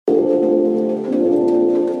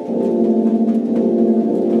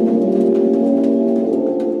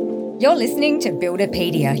You're listening to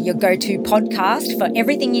Builderpedia, your go-to podcast for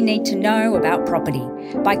everything you need to know about property.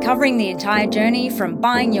 By covering the entire journey from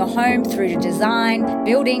buying your home through to design,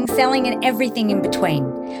 building, selling, and everything in between,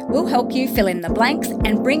 we'll help you fill in the blanks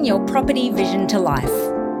and bring your property vision to life.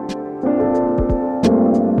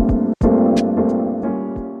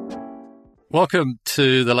 Welcome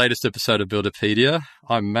to the latest episode of Builderpedia.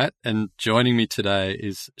 I'm Matt, and joining me today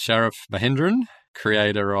is Sharath Mahendran,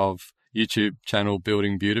 creator of YouTube channel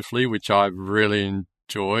Building Beautifully, which I've really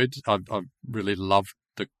enjoyed. I've really loved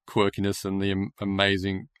the quirkiness and the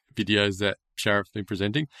amazing videos that Sharath's been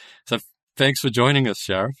presenting. So thanks for joining us,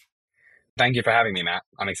 Sharath. Thank you for having me, Matt.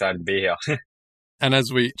 I'm excited to be here. And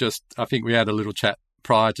as I think we had a little chat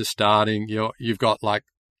prior to starting, you've got like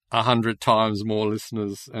 100 times more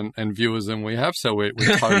listeners and viewers than we have. So we're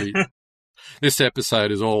totally, this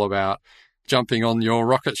episode is all about jumping on your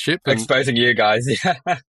rocket ship. And exposing you guys,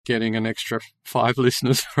 yeah. Getting an extra 5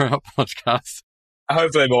 listeners for our podcast.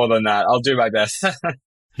 Hopefully more than that. I'll do my best.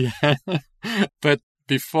 Yeah. But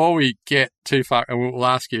before we get too far, and we'll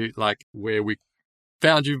ask you like where we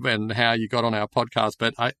found you and how you got on our podcast.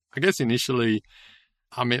 But I guess initially,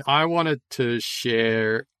 I wanted to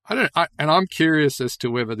share, and I'm curious as to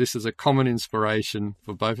whether this is a common inspiration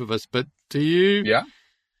for both of us, but do you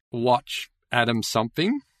watch Adam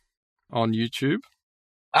Something on YouTube?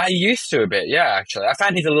 I used to a bit, yeah, actually. I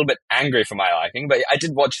find he's a little bit angry for my liking, but I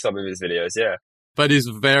did watch some of his videos, yeah. But he's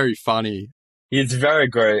very funny. He's very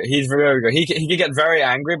good. He's very good. He can get very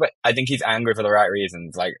angry, but I think he's angry for the right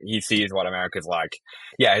reasons. Like, he sees what America's like.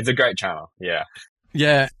 Yeah, it's a great channel, yeah.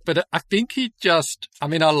 Yeah, but I think I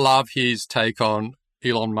love his take on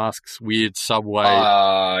Elon Musk's weird subway.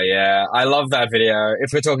 Oh, yeah. I love that video.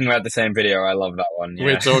 If we're talking about the same video, I love that one. Yeah.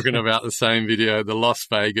 We're talking about the same video, the Las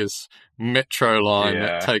Vegas metro line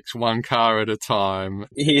that takes one car at a time.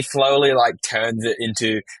 He slowly turns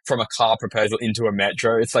it from a car proposal into a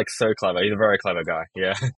metro. It's so clever. He's a very clever guy.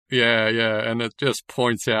 Yeah. Yeah. And it just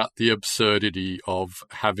points out the absurdity of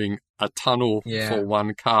having a tunnel for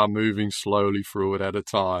one car moving slowly through it at a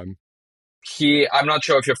time. I'm not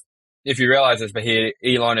sure if you realize this, but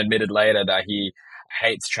Elon admitted later that he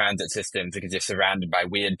hates transit systems because you're surrounded by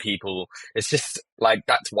weird people. It's just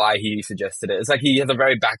that's why he suggested it. It's he has a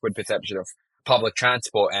very backward perception of public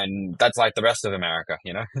transport, and that's like the rest of America,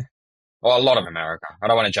 Well, a lot of America. I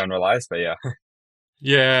don't want to generalize, but yeah.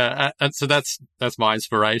 Yeah, and so that's my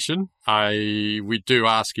inspiration. We do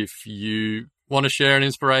ask if you want to share an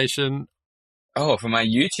inspiration. Oh, for my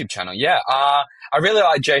YouTube channel, yeah. I really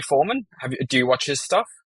like Jay Foreman. Do you watch his stuff?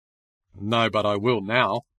 No, but I will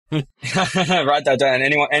now. Write that down.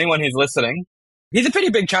 Anyone who's listening, he's a pretty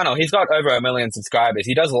big channel. He's got over 1 million subscribers.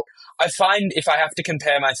 I find if I have to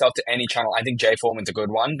compare myself to any channel, I think Jay Foreman's a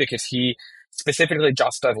good one because he specifically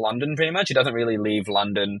just does London pretty much. He doesn't really leave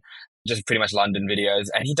London, just pretty much London videos.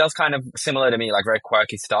 And he does kind of similar to me, very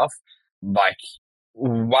quirky stuff. Like,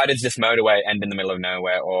 why does this motorway end in the middle of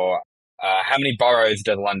nowhere? Or how many boroughs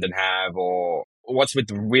does London have? Or what's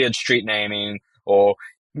with weird street naming? Or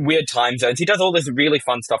weird time zones. He does all this really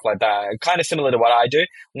fun stuff like that, kind of similar to what I do.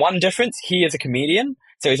 One difference, he is a comedian,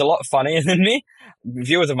 so he's a lot funnier than me.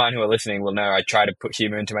 Viewers of mine who are listening will know I try to put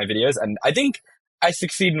humor into my videos, and I think I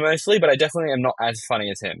succeed mostly, but I definitely am not as funny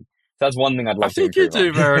as him. So that's one thing I'd love to improve I think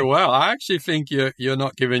you do very well. I actually think you're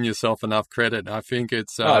not giving yourself enough credit. I think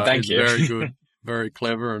it's thank you. Very good, very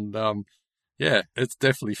clever, and yeah, it's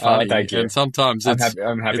definitely funny. Thank you. And sometimes I'm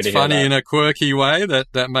happy it's to funny hear that. in a quirky way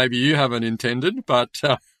that maybe you haven't intended, but,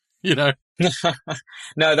 No,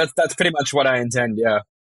 that's pretty much what I intend, yeah.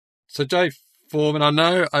 So Jay Foreman,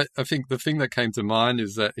 I think the thing that came to mind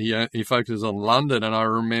is that he focuses on London, and I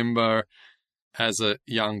remember as a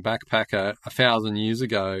young backpacker 1,000 years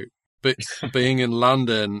ago, but being in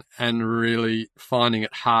London and really finding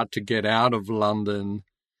it hard to get out of London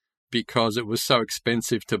because it was so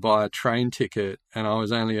expensive to buy a train ticket, and I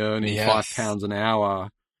was only earning £5 an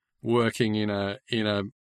hour working in a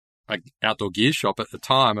outdoor gear shop at the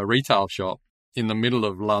time, a retail shop in the middle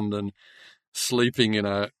of London, sleeping in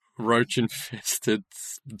a roach-infested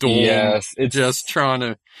dorm, just trying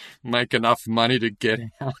to make enough money to get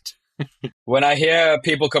out. When I hear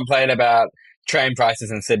people complain about train prices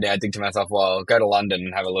in Sydney, I think to myself, well, go to London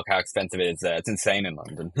and have a look how expensive it is there. It's insane in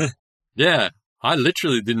London. Yeah. I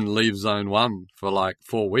literally didn't leave Zone 1 for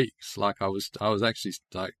 4 weeks. I was actually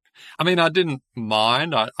I didn't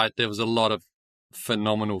mind. There was a lot of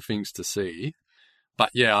phenomenal things to see, but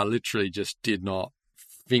yeah, I literally just did not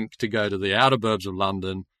think to go to the outer burbs of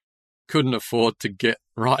London. Couldn't afford to get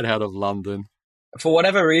right out of London. for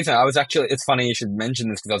whatever reason, I was actually, it's funny you should mention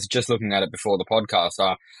this because I was just looking at it before the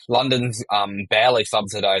podcast. London's barely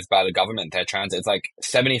subsidized by the government, their transit. It's like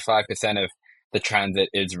 75% of the transit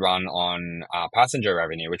is run on passenger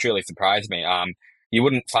revenue, which really surprised me. You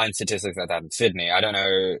wouldn't find statistics like that in Sydney. I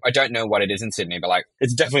don't know what it is in Sydney, but like,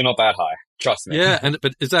 it's definitely not that high. Trust me. Yeah,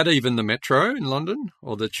 but is that even the metro in London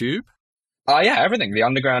or the tube? Yeah, everything, the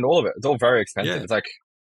underground, all of it. It's all very expensive. Yeah. It's like,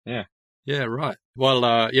 yeah. Yeah, right.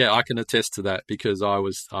 Well, yeah, I can attest to that because I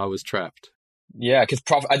was trapped. Yeah, because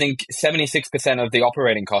I think 76% of the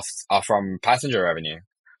operating costs are from passenger revenue,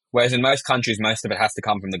 whereas in most countries, most of it has to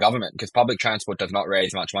come from the government because public transport does not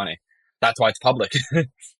raise much money. That's why it's public.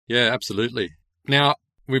 Yeah, absolutely. Now,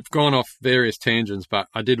 we've gone off various tangents, but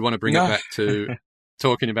I did want to bring it back to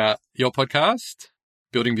talking about your podcast,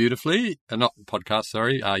 Building Beautifully, not podcast,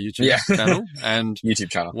 sorry, YouTube channel. And YouTube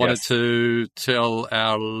channel. Wanted to tell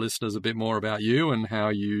our listeners a bit more about you and how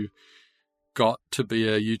you got to be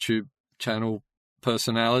a YouTube channel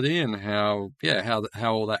personality and how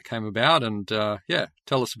all that came about. And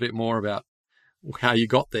tell us a bit more about how you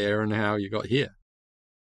got there and how you got here.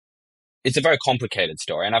 It's a very complicated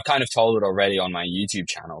story, and I've kind of told it already on my YouTube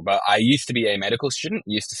channel, but I used to be a medical student,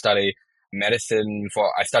 used to study medicine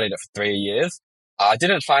I studied it for 3 years. I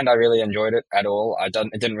didn't find I really enjoyed it at all.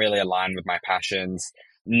 It didn't really align with my passions.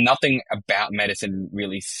 Nothing about medicine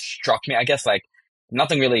really struck me. I guess like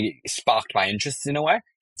nothing really sparked my interest in a way.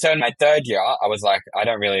 So in my 3rd year, I was like, I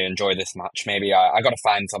don't really enjoy this much. Maybe I got to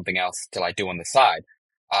find something else to like do on the side.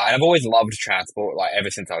 And I've always loved transport, like ever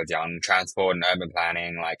since I was young, transport and urban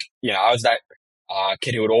planning. Like, you know, I was that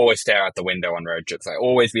kid who would always stare out the window on road trips. Like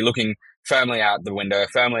always be looking firmly out the window,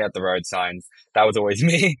 firmly at the road signs. That was always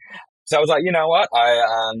me. So I was like, you know what? I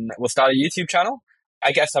will start a YouTube channel.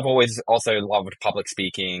 I guess I've always also loved public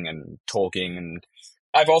speaking and talking, and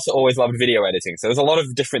I've also always loved video editing. So there's a lot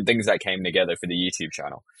of different things that came together for the YouTube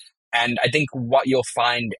channel. And I think what you'll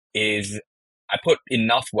find is I put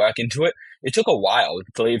enough work into it. It took a while,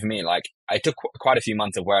 believe me. Like I took quite a few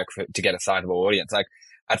months of work to get a sizable audience. Like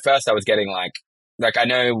at first I was getting like I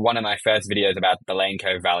know one of my first videos about the Lane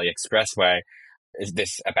Cove Valley Expressway is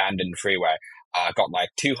this abandoned freeway. Got like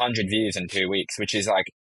 200 views in 2 weeks, which is like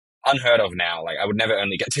unheard of now. Like I would never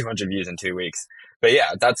only get 200 views in 2 weeks. But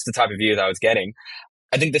yeah, that's the type of views I was getting.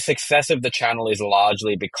 I think the success of the channel is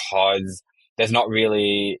largely because there's not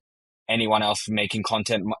really anyone else making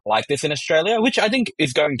content like this in Australia, which I think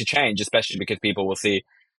is going to change, especially because people will see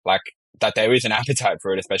like that there is an appetite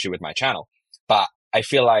for it, especially with my channel. But I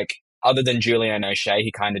feel like other than Julian O'Shea,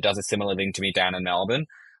 he kind of does a similar thing to me down in Melbourne.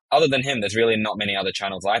 Other than him, there's really not many other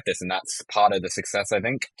channels like this, and that's part of the success, I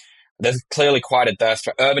think. There's clearly quite a thirst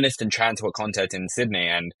for urbanist and transport content in Sydney,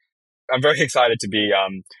 and I'm very excited to be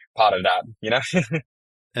part of that, you know?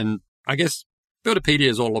 And I guess Builderpedia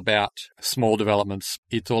is all about small developments.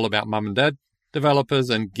 It's all about mum and dad developers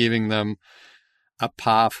and giving them a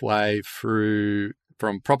pathway through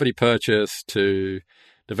from property purchase to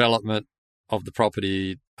development of the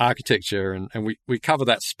property, architecture, and we cover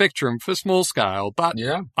that spectrum for small scale. But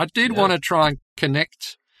I did want to try and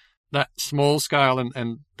connect that small scale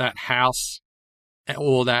and that house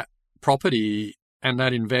or that property and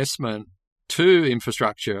that investment to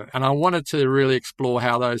infrastructure. And I wanted to really explore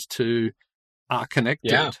how those two are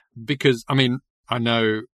connected because, I mean, I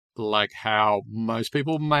know like how most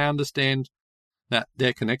people may understand that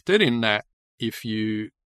they're connected in that if you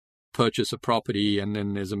purchase a property and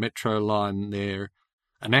then there's a metro line there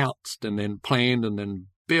announced and then planned and then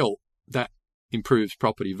built, that improves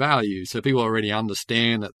property value. So people already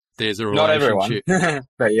understand that there's a relationship. Not everyone,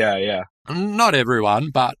 but yeah. Not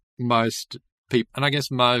everyone, but most people. And I guess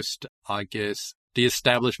the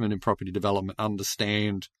establishment in property development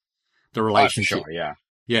understand the relationship. Oh, for sure, yeah.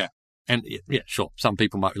 Yeah. And yeah, sure, some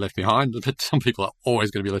people might be left behind, but some people are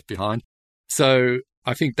always going to be left behind. So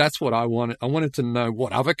I think that's what I wanted. I wanted to know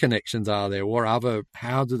what other connections are there,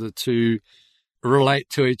 how do the two relate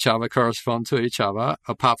to each other, correspond to each other,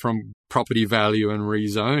 apart from property value and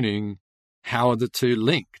rezoning, how are the two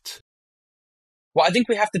linked? Well, I think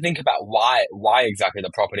we have to think about why exactly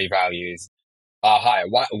the property values are higher.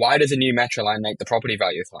 Why does a new metro line make the property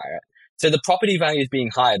values higher? So the property values being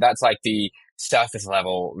higher, that's like the surface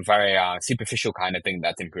level, very superficial kind of thing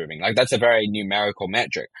that's improving. Like that's a very numerical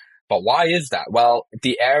metric. But why is that? Well,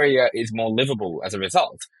 the area is more livable as a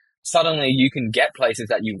result. Suddenly you can get places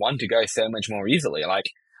that you want to go so much more easily. Like,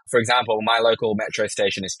 for example, my local metro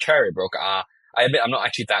station is Cherrybrook. I admit I'm not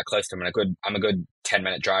actually that close to them. I'm a good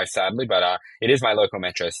 10-minute drive, sadly, but it is my local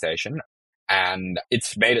metro station. And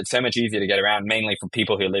it's made it so much easier to get around, mainly for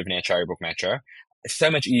people who live near Cherrybrook Metro. It's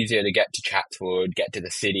so much easier to get to Chatswood, get to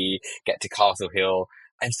the city, get to Castle Hill.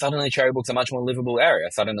 And suddenly Cherrybrook's a much more livable area.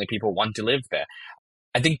 Suddenly people want to live there.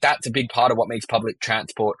 I think that's a big part of what makes public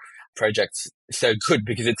transport projects so good,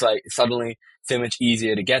 because it's like suddenly so much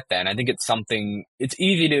easier to get there. And I think it's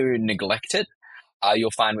easy to neglect it.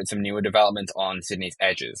 You'll find with some newer developments on Sydney's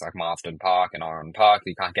edges, like Marsden Park and Oran Park,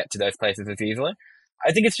 you can't get to those places as easily.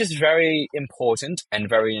 I think it's just very important and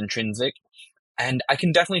very intrinsic. And I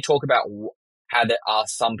can definitely talk about how there are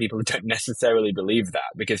some people who don't necessarily believe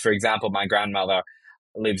that. Because, for example, my grandmother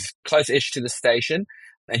lives close-ish to the station,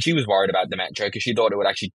 and she was worried about the metro because she thought it would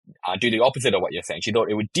actually do the opposite of what you're saying. She thought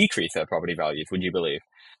it would decrease her property values, would you believe?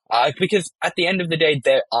 Because at the end of the day,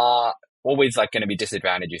 there are always like going to be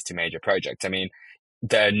disadvantages to major projects. I mean,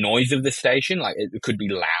 the noise of the station, like it could be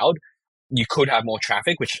loud. You could have more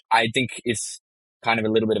traffic, which I think is kind of a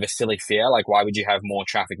little bit of a silly fear. Like, why would you have more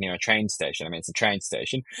traffic near a train station? I mean, it's a train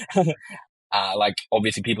station. Like,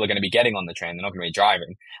 obviously people are going to be getting on the train. They're not going to be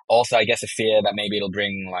driving. Also, I guess a fear that maybe it'll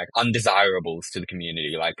bring like undesirables to the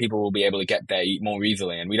community. Like, people will be able to get there, eat more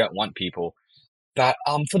easily, and we don't want people. But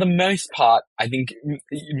for the most part, I think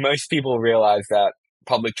most people realize that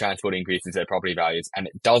public transport increases their property values, and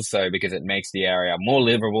it does so because it makes the area more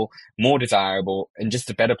livable, more desirable, and just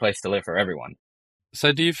a better place to live for everyone.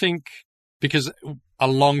 So do you think, because a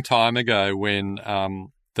long time ago when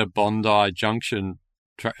the Bondi Junction,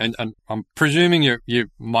 and I'm presuming you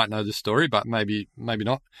might know the story, but maybe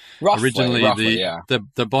not. Roughly, Originally, yeah.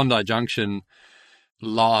 the Bondi Junction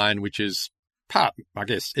line, which is part, I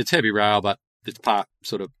guess, it's heavy rail, but it's part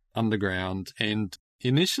sort of underground. And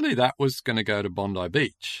initially that was going to go to Bondi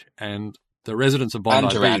Beach, and the residents of Bondi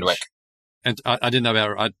Beach. Randwick. And I didn't know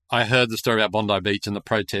about it. I heard the story about Bondi Beach and the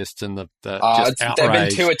protests and the just outrage. There've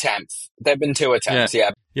been two attempts.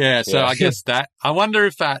 Yeah. Yeah. So I guess I wonder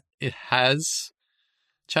if it has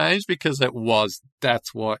changed, because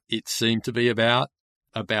that's what it seemed to be about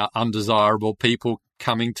undesirable people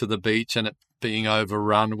coming to the beach and it being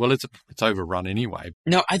overrun. Well, it's overrun anyway.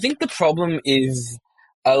 No, I think the problem is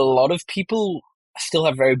a lot of people still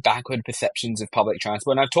have very backward perceptions of public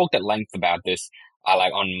transport. And I've talked at length about this,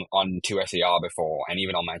 like on 2SER before, and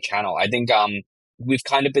even on my channel. I think we've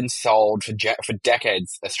kind of been sold for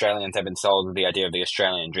decades. Australians have been sold with the idea of the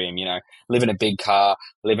Australian dream. You know, live in a big car,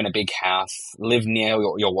 live in a big house, live near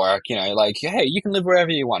your work. You know, like, hey, you can live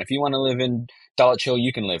wherever you want. If you want to live in Dulwich Hill,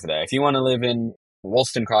 you can live there. If you want to live in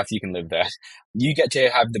Wollstonecraft, you can live there. You get to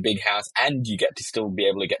have the big house, and you get to still be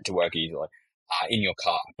able to get to work easily in your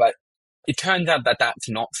car. But it turns out that that's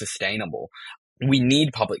not sustainable. We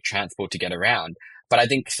need public transport to get around. But I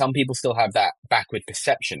think some people still have that backward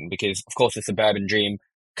perception because, of course, the suburban dream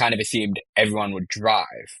kind of assumed everyone would drive,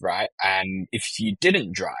 right? And if you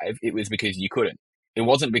didn't drive, it was because you couldn't. It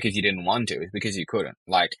wasn't because you didn't want to. It was because you couldn't.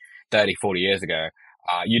 Like 30, 40 years ago,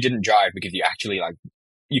 you didn't drive because you actually, like,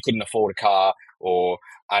 you couldn't afford a car, or,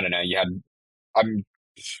 I don't know, you had, I'm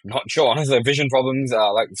not sure, honestly, vision problems,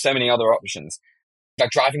 like so many other options.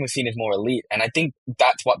 Like, driving was seen as more elite. And I think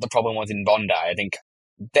that's what the problem was in Bondi. I think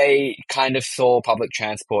they kind of saw public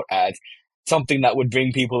transport as something that would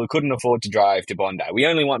bring people who couldn't afford to drive to Bondi. We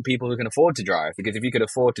only want people who can afford to drive, because if you could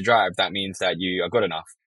afford to drive, that means that you are good enough.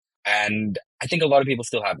 And I think a lot of people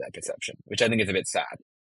still have that perception, which I think is a bit sad.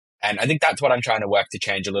 And I think that's what I'm trying to work to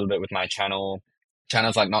change a little bit with my channel.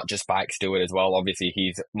 Channels like Not Just Bikes do it as well. Obviously,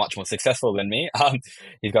 he's much more successful than me.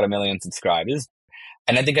 He's got 1 million subscribers.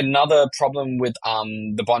 And I think another problem with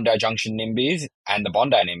the Bondi Junction NIMBYs and the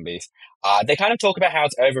Bondi NIMBYs, they kind of talk about how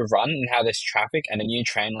it's overrun and how there's traffic and a new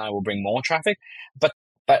train line will bring more traffic. But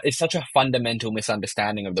it's such a fundamental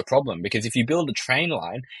misunderstanding of the problem, because if you build a train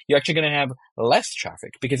line, you're actually going to have less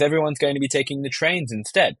traffic because everyone's going to be taking the trains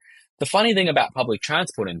instead. The funny thing about public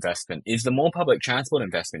transport investment is the more public transport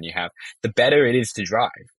investment you have, the better it is to drive.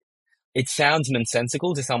 It sounds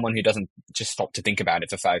nonsensical to someone who doesn't just stop to think about it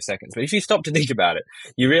for 5 seconds. But if you stop to think about it,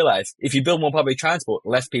 you realize if you build more public transport,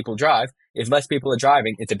 less people drive. If less people are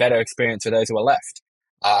driving, it's a better experience for those who are left.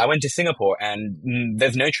 I went to Singapore and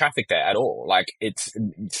there's no traffic there at all. Like, it's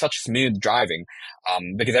such smooth driving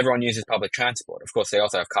because everyone uses public transport. Of course, they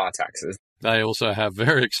also have car taxes. They also have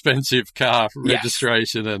very expensive car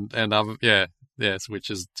registration and other, yes, which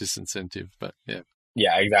is disincentive. But yeah.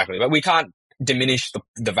 Yeah, exactly. But we can't diminish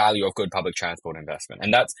the value of good public transport investment.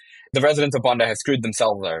 And that's, the residents of Bondi have screwed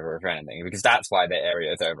themselves over, if anything, because that's why their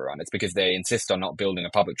area is overrun. It's because they insist on not building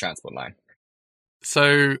a public transport line.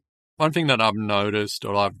 So one thing that I've noticed,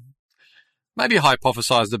 or I've maybe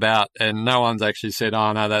hypothesized about, and no one's actually said,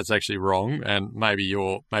 oh, no, that's actually wrong. And maybe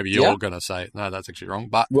you're going to say, no, that's actually wrong.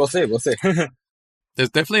 But we'll see.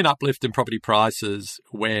 There's definitely an uplift in property prices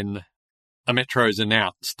when a metro is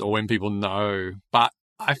announced or when people know. But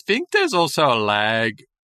I think there's also a lag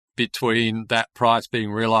between that price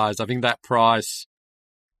being realised. I think that price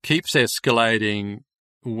keeps escalating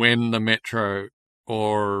when the metro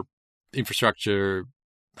or infrastructure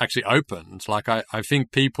actually opens. Like, I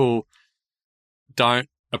think people don't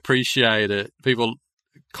appreciate it. People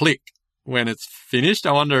click when it's finished.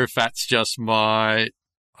 I wonder if that's just I've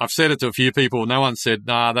said it to a few people. No one said,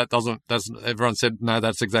 nah, that doesn't, everyone said, no,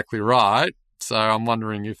 that's exactly right. So I'm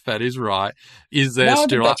wondering if that is right. Is there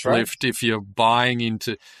still uplift if you're buying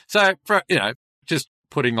into, so, just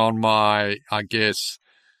putting on my, I guess,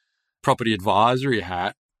 property advisory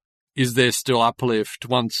hat, is there still uplift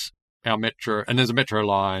once our metro, and there's a metro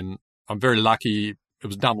line, I'm very lucky, it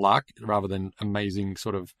was dumb luck rather than amazing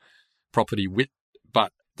sort of property wit,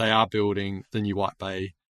 but they are building the new White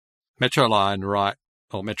Bay metro line, right,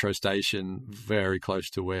 or metro station, very close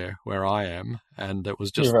to where I am, and it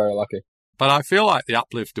was just... You're very lucky. But I feel like the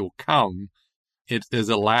uplift will come. There's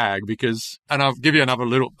a lag because, and I'll give you another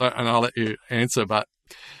little, and I'll let you answer, but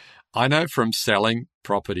I know from selling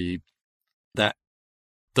property that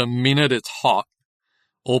the minute it's hot,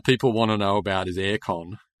 all people want to know about is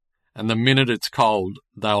aircon. And the minute it's cold,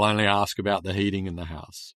 they'll only ask about the heating in the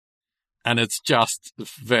house. And it's just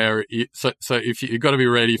very, so if you've got to be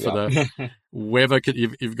ready for the weather,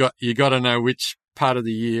 you've got to know which part of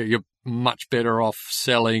the year you're much better off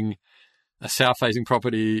selling a south-facing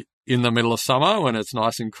property in the middle of summer when it's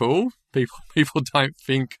nice and cool. People don't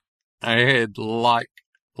think ahead like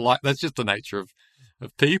that's just the nature of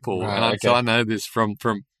people. Right, and okay. So I know this from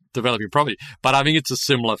developing property. But I think it's a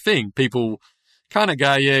similar thing. People kind of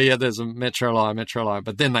go, yeah, there's a metro line,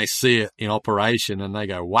 but then they see it in operation and they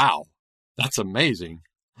go, wow, that's amazing.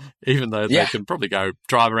 Even though they can probably go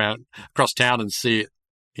drive around across town and see it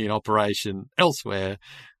in operation elsewhere,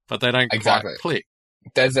 but they don't quite click.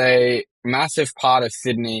 There's a massive part of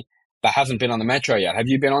Sydney that hasn't been on the metro yet. Have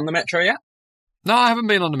you been on the metro yet? No, I haven't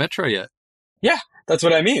been on the metro yet. Yeah, that's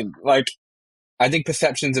what I mean. Like, I think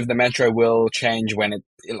perceptions of the metro will change when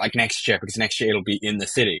next year, because next year it'll be in the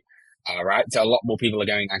city. Right? So a lot more people are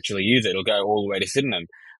going to actually use it. It'll go all the way to Sydenham.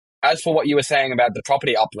 As for what you were saying about the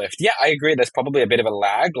property uplift, yeah, I agree. There's probably a bit of a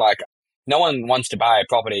lag. Like, no one wants to buy a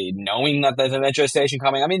property knowing that there's a metro station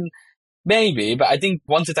coming. I mean, maybe, but I think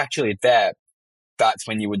once it's actually there, that's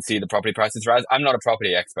when you would see the property prices rise. I'm not a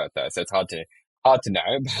property expert though, so it's hard to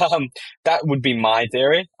know. But, that would be my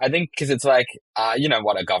theory. I think because it's like, you know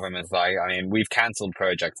what a government's like. I mean, we've cancelled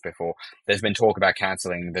projects before. There's been talk about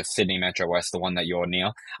cancelling the Sydney Metro West, the one that you're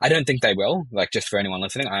near. I don't think they will. Like, just for anyone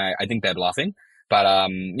listening, I think they're bluffing. But,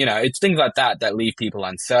 it's things like that leave people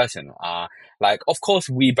uncertain. Like, of course,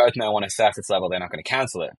 we both know on a surface level they're not going to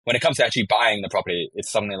cancel it. When it comes to actually buying the property,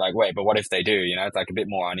 it's suddenly like, wait, but what if they do? You know, it's like a bit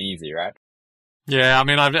more uneasy, right? Yeah, I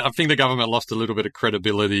mean, I think the government lost a little bit of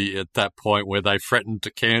credibility at that point where they threatened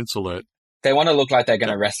to cancel it. They want to look like they're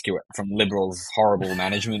going to rescue it from Liberals' horrible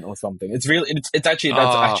management or something. It's really, it's actually,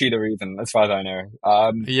 that's actually the reason, as far as I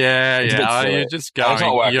know. You're just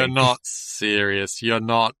going, you're not serious. You're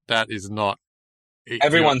not, that is not.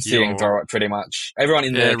 Everyone's seeing through it, pretty much. Everyone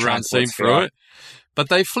in there everyone's seen through it. But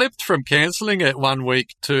they flipped from cancelling it one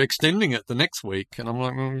week to extending it the next week. And I'm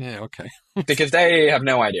like, well, yeah, okay. Because they have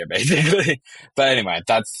no idea, basically. But anyway,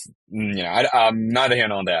 that's, neither here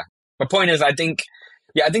nor there. The point is, I think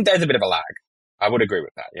there's a bit of a lag. I would agree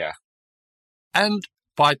with that, yeah. And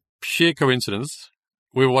by sheer coincidence,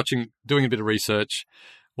 we were doing a bit of research,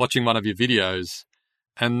 watching one of your videos,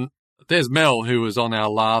 and there's Mel, who was on our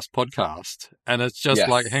last podcast. And it's just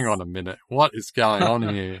like, hang on a minute, what is going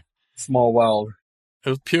on here? Small world. It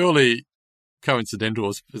was purely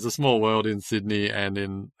coincidental. There's a small world in Sydney and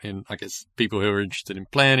in I guess, people who are interested in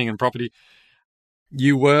planning and property.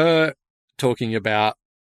 You were talking about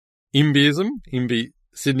YIMBYism,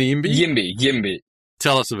 Sydney YIMBY? YIMBY.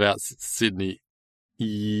 Tell us about Sydney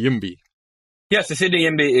YIMBY. Yeah, so Sydney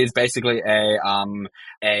YIMBY is basically a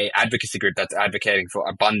advocacy group that's advocating for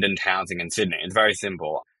abundant housing in Sydney. It's very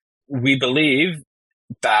simple. We believe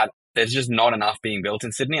that there's just not enough being built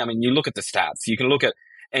in Sydney. I mean, you look at the stats. You can look at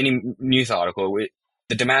any news article.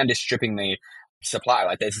 The demand is stripping the supply.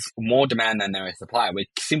 Like, there's more demand than there is supply. We're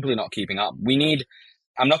simply not keeping up.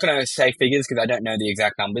 I'm not going to say figures because I don't know the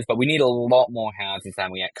exact numbers, but we need a lot more houses than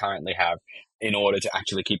we currently have in order to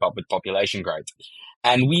actually keep up with population growth.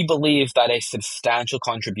 And we believe that a substantial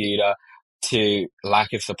contributor to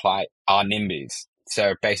lack of supply are NIMBYs.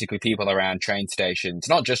 So basically people around train stations,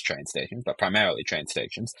 not just train stations, but primarily train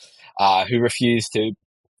stations, who refuse to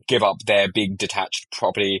give up their big detached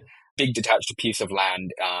piece of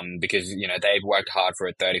land, because, they've worked hard for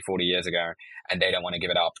it 30, 40 years ago and they don't want to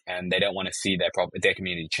give it up and they don't want to see their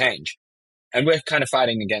community change. And we're kind of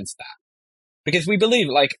fighting against that because we believe,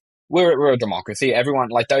 like, we're a democracy. Everyone,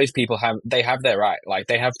 like those people have their right. Like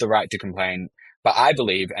they have the right to complain. But I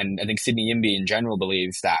believe, and I think Sydney YIMBY in general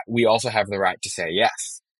believes, that we also have the right to say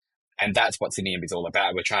yes. And that's what Sydney YIMBY is all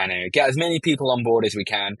about. We're trying to get as many people on board as we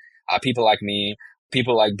can. People like me,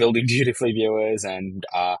 people like Building Beautifully viewers, and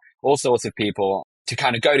all sorts of people to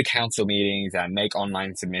kind of go to council meetings and make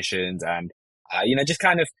online submissions and, just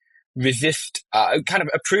kind of resist, kind of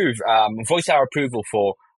approve, voice our approval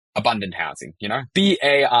for abundant housing, be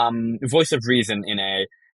a voice of reason in a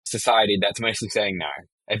society that's mostly saying no.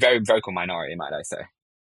 A very vocal minority, might I say.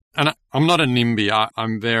 And I'm not a NIMBY.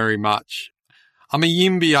 I'm a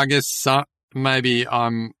YIMBY, I guess. Maybe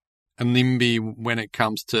I'm a NIMBY when it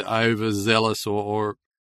comes to overzealous or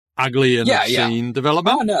ugly and obscene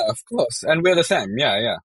development. Oh, no, of course. And we're the same.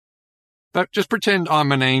 Yeah. But just pretend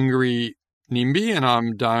I'm an angry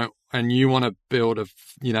NIMBY and you want to build a,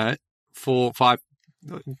 4, 5,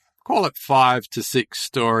 call it 5 to 6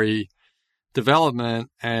 story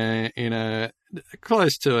development in a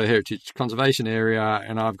close to a heritage conservation area,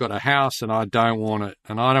 and I've got a house and I don't want it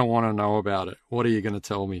and I don't want to know about it. What are you going to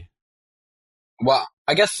tell me? Well,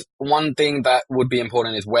 I guess one thing that would be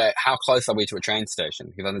important is how close are we to a train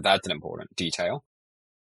station? Because I think that's an important detail.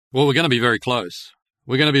 Well, we're going to be very close.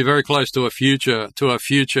 We're going to be very close to a future,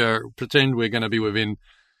 pretend we're going to be within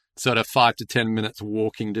sort of 5 to 10 minutes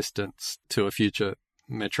walking distance to a future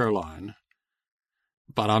metro line.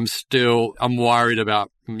 But I'm worried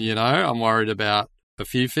about, I'm worried about a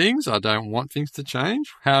few things. I don't want things to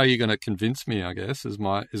change. How are you going to convince me, I guess, is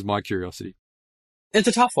my curiosity. It's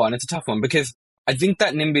a tough one. Because I think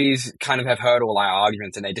that NIMBYs kind of have heard all our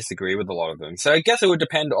arguments and they disagree with a lot of them. So I guess it would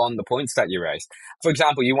depend on the points that you raised. For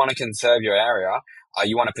example, you want to conserve your area,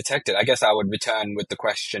 you want to protect it. I guess I would return with the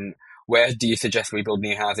question, where do you suggest we build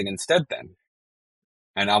new housing instead then?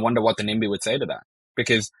 And I wonder what the NIMBY would say to that.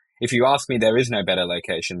 Because if you ask me, there is no better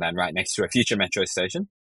location than right next to a future metro station.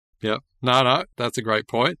 Yeah. No, that's a great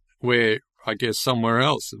point. Where I guess somewhere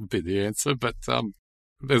else would be the answer. But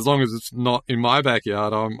as long as it's not in my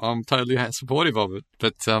backyard, I'm totally supportive of it.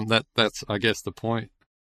 But that's, I guess, the point.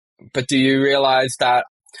 But do you realize that,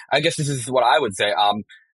 I guess this is what I would say,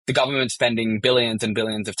 the government spending billions and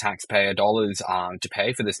billions of taxpayer dollars to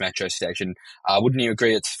pay for this metro station, wouldn't you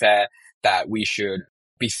agree it's fair that we should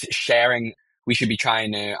be sharing, we should be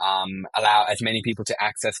trying to allow as many people to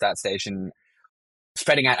access that station,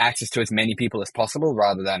 spreading out access to as many people as possible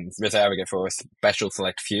rather than reserving it for a special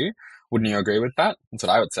select few? Wouldn't you agree with that? That's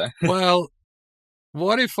what I would say. Well,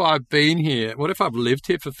 what if I've been here? What if I've lived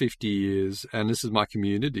here for 50 years and this is my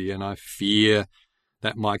community and I fear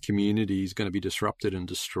that my community is going to be disrupted and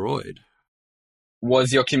destroyed?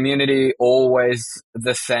 Was your community always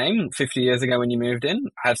the same 50 years ago when you moved in?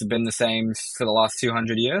 Has it been the same for the last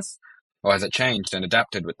 200 years? Or has it changed and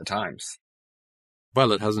adapted with the times?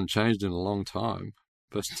 Well, it hasn't changed in a long time.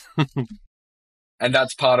 But and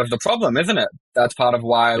that's part of the problem, isn't it? That's part of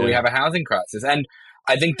why we have a housing crisis. And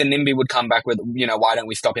I think the NIMBY would come back with, why don't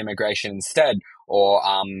we stop immigration instead? Or,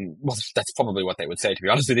 well, that's probably what they would say, to be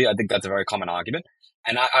honest with you. I think that's a very common argument.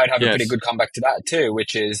 And I'd have a pretty good comeback to that too,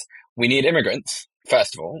 which is we need immigrants,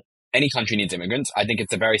 first of all. Any country needs immigrants. I think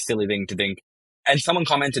it's a very silly thing to think. And someone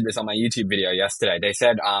commented this on my YouTube video yesterday. They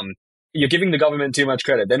said, you're giving the government too much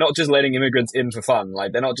credit. They're not just letting immigrants in for fun.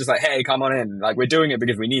 Like, they're not just like, hey, come on in. Like, we're doing it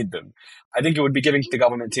because we need them. I think it would be giving the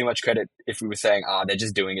government too much credit if we were saying, they're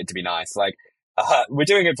just doing it to be nice. Like, we're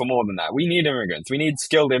doing it for more than that. We need immigrants. We need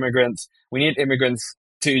skilled immigrants. We need immigrants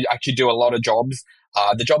to actually do a lot of jobs.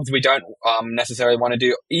 The jobs we don't necessarily want to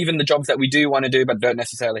do, even the jobs that we do want to do but don't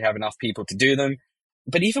necessarily have enough people to do them.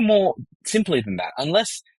 But even more simply than that,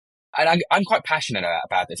 and I'm quite passionate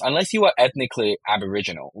about this, unless you are ethnically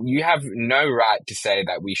Aboriginal, you have no right to say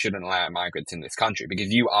that we shouldn't allow migrants in this country because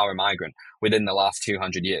you are a migrant within the last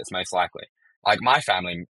 200 years, most likely. Like my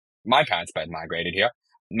family, my parents both migrated here.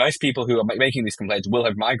 Most people who are making these complaints will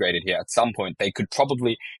have migrated here at some point. They could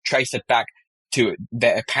probably trace it back to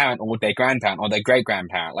their parent or their grandparent or their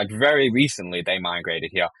great-grandparent. Like very recently they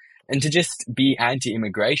migrated here. And to just be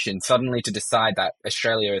anti-immigration, suddenly to decide that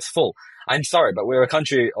Australia is full. I'm sorry, but we're a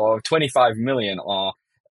country of 25 million or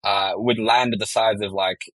with land the size of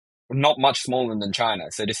like not much smaller than China.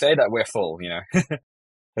 So to say that we're full,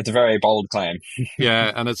 it's a very bold claim.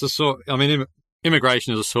 Yeah, and it's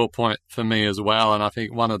immigration is a sore point for me as well. And I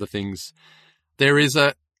think one of the things, there is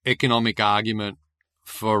a economic argument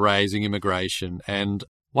for raising immigration. And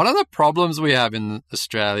one of the problems we have in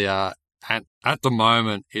Australia, and at the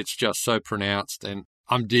moment, it's just so pronounced, and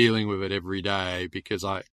I'm dealing with it every day because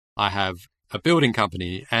I have a building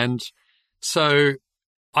company. And so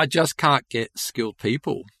I just can't get skilled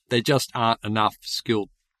people. There just aren't enough skilled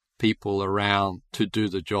people around to do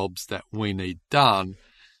the jobs that we need done.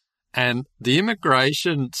 And the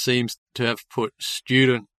immigration seems to have put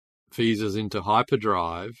student visas into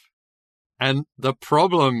hyperdrive. And the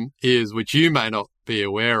problem is, which you may not be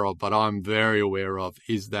aware of, but I'm very aware of,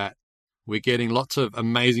 is that we're getting lots of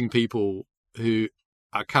amazing people who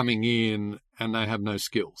are coming in and they have no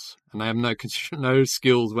skills. And they have no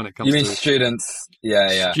skills when it comes to... You mean students?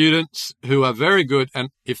 Yeah. Students who are very good. And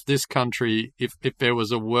if this country, if there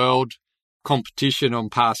was a world competition on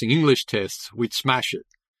passing English tests, we'd smash it.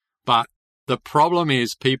 But the problem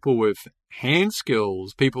is people with hand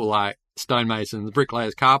skills, people like stonemasons,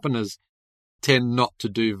 bricklayers, carpenters, tend not to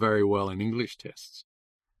do very well in English tests.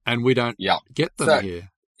 And we don't get them here.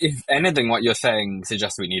 If anything, what you're saying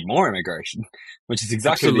suggests we need more immigration, which is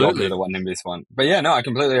exactly the opposite of what NIMBYs want. But yeah, no, I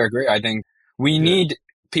completely agree. I think we need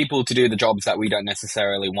people to do the jobs that we don't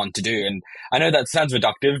necessarily want to do. And I know that sounds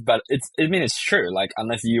reductive, but it's true. Like,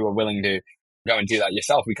 unless you are willing to go and do that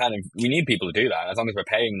yourself, we need people to do that. As long as we're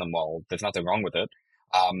paying them well, there's nothing wrong with it.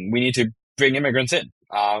 We need to bring immigrants in.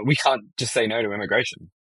 We can't just say no to immigration.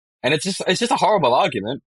 And it's just a horrible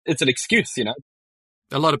argument. It's an excuse, you know.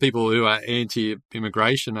 A lot of people who are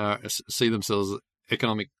anti-immigration see themselves as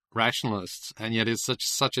economic rationalists, and yet it's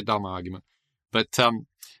such a dumb argument. But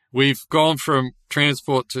we've gone from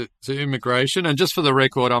transport to immigration, and just for the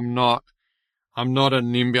record, I'm not a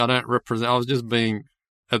NIMBY. I don't represent. I was just being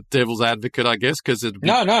a devil's advocate, I guess, because it'd be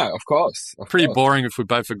of course, pretty boring if we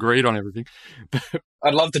both agreed on everything.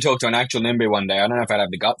 I'd love to talk to an actual NIMBY one day. I don't know if I'd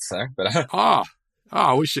have the guts though, but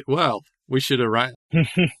we should arrange.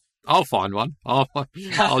 I'll find one. I'll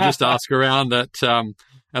just ask around at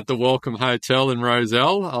the Welcome Hotel in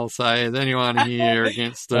Rozelle. I'll say, "Is anyone here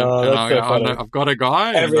against it?" I've got a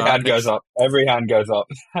guy. Every hand goes up.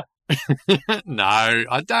 No,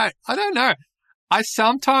 I don't know. I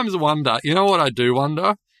sometimes wonder. You know what I do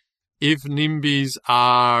wonder? If NIMBYs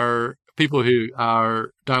are people who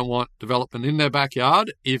don't want development in their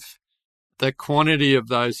backyard, if the quantity of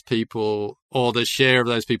those people or the share of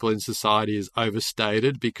those people in society is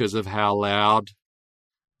overstated because of how loud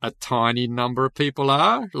a tiny number of people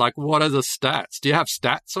are. Like, what are the stats? Do you have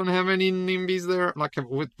stats on how many NIMBYs there are? Like,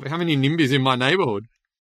 how many NIMBYs in my neighbourhood?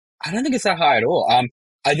 I don't think it's that high at all.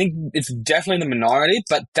 I think it's definitely the minority,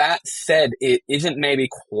 but that said, it isn't maybe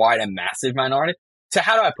quite a massive minority. So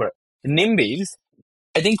how do I put it? NIMBYs,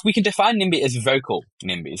 I think we can define NIMBY as vocal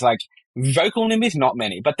NIMBYs. Like, vocal NIMBYs, not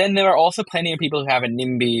many. But then there are also plenty of people who have a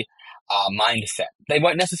NIMBY mindset. They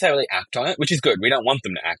won't necessarily act on it, which is good. We don't want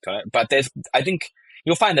them to act on it. But I think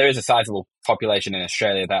you'll find there is a sizable population in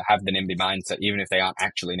Australia that have the NIMBY mindset, even if they aren't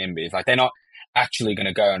actually NIMBYs. Like, they're not actually going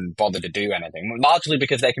to go and bother to do anything, largely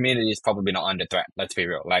because their community is probably not under threat. Let's be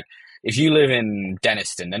real. Like, if you live in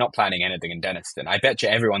Denniston, they're not planning anything in Denniston. I bet you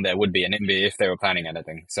everyone there would be a NIMBY if they were planning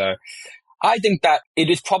anything. So I think that it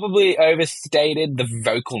is probably overstated, the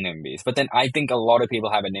vocal NIMBYs, but then I think a lot of people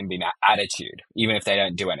have a NIMBY attitude, even if they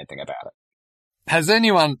don't do anything about it. Has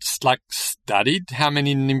anyone studied how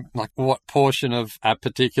many, what portion of a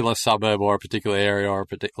particular suburb or a particular area or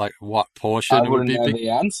what portion? I wouldn't know the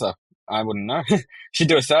answer. I wouldn't know. Should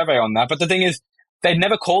do a survey on that. But the thing is, they'd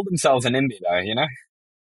never call themselves a NIMBY though, you know?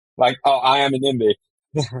 Like, oh, I am a NIMBY.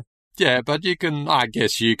 Yeah, but you don't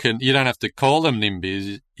have to call them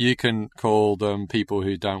NIMBYs. You can call them people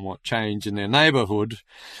who don't want change in their neighbourhood.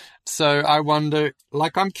 So I wonder,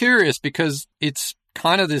 I'm curious because it's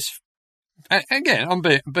kind of this, again, I'm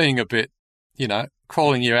being a bit,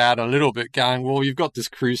 calling you out a little bit, going, well, you've got this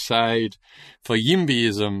crusade for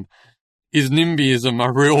YIMBYism. Is NIMBYism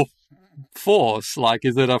a real force? Like,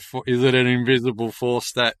 is it an invisible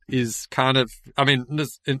force that is kind of,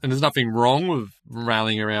 there's nothing wrong with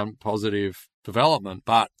rallying around positive development,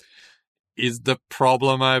 but is the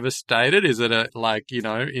problem overstated? Is it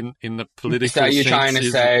in the political sense? So you're trying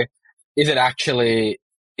to say, is it actually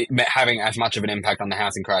having as much of an impact on the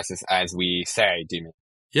housing crisis as we say, do you mean?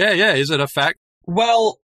 Yeah. Is it a fact?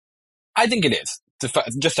 Well, I think it is.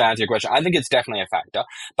 Just to answer your question, I think it's definitely a factor,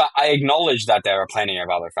 but I acknowledge that there are plenty of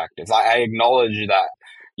other factors. I acknowledge that,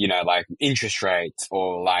 interest rates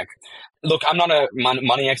or look, I'm not a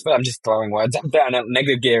money expert. I'm just throwing words out there, and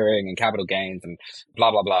negative gearing and capital gains and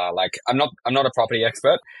blah, blah, blah. I'm not a property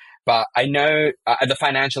expert, but I know the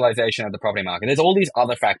financialization of the property market. There's all these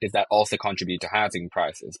other factors that also contribute to housing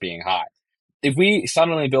prices being high. If we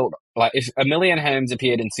suddenly built, if 1 million homes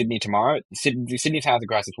appeared in Sydney tomorrow, Sydney's housing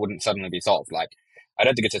crisis wouldn't suddenly be solved. I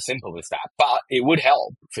don't think it's as simple as that, but it would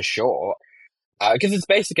help for sure. Because it's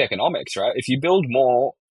basic economics, right? If you build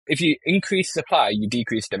more, if you increase supply, you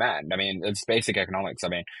decrease demand. It's basic economics.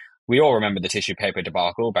 We all remember the tissue paper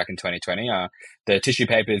debacle back in 2020. The tissue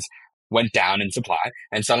papers went down in supply,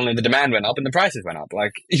 and suddenly the demand went up and the prices went up.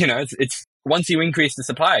 Like, it's once you increase the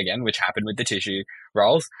supply again, which happened with the tissue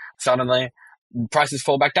rolls, suddenly prices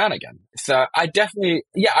fall back down again. So I definitely,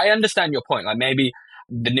 I understand your point. Like, maybe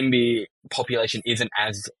the NIMBY population isn't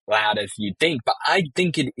as loud as you think, but I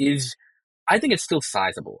think it's still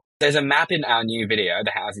sizable. There's a map in our new video,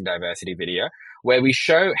 the housing diversity video, where we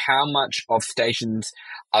show how much of stations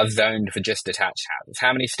are zoned for just detached houses.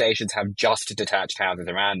 How many stations have just detached houses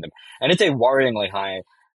around them? And it's a worryingly high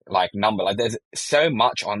number. Like, there's so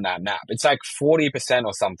much on that map. It's like 40%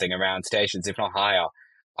 or something around stations, if not higher.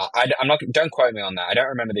 I'm not. Don't quote me on that. I don't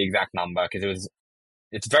remember the exact number because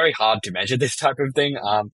it's very hard to measure this type of thing.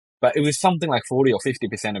 But it was something like 40 or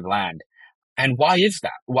 50% of land. And why is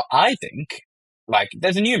that? Well, I think,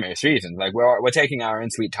 there's numerous reasons. Like, we're taking our own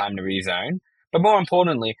sweet time to rezone. But more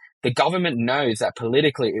importantly, the government knows that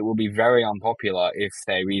politically it will be very unpopular if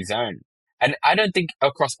they rezone. And I don't think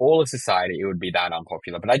across all of society it would be that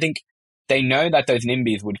unpopular. But I think they know that those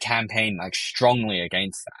NIMBYs would campaign, strongly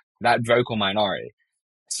against that vocal minority.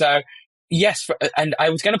 So, yes, and I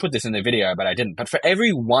was going to put this in the video, but I didn't. But for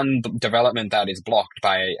every one development that is blocked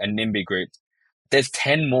by a NIMBY group, there's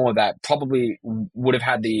 10 more that probably would have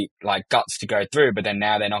had the guts to go through, but then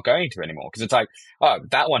now they're not going to anymore. Because it's like, oh,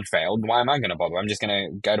 that one failed. Why am I going to bother? I'm just going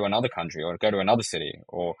to go to another country or go to another city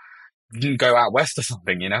or go out west or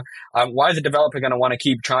something, Why is a developer going to want to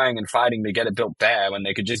keep trying and fighting to get it built there when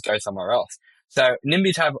they could just go somewhere else? So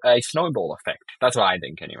NIMBYs have a snowball effect. That's what I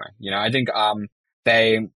think anyway. I think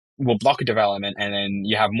they will block a development and then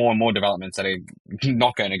you have more and more developments that are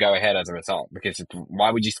not going to go ahead as a result, because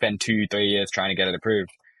why would you spend 2-3 years trying to get it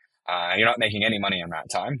approved? You're not making any money in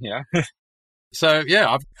that time, So,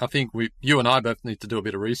 I think you and I both need to do a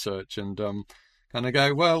bit of research and kind of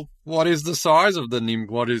go, well, what is the size of the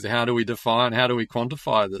NIMBY? How do we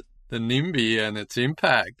quantify the NIMBY and its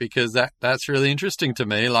impact? Because that's really interesting to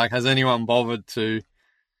me. Like, has anyone bothered to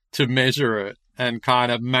measure it and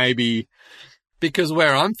kind of maybe... Because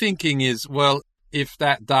where I'm thinking is, well, if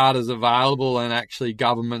that data is available and actually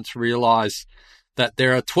governments realise that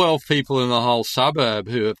there are 12 people in the whole suburb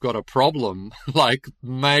who have got a problem,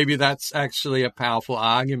 maybe that's actually a powerful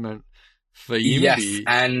argument for YIMBY. Yes,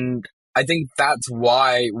 and I think that's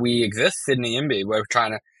why we exist, Sydney YIMBY. We're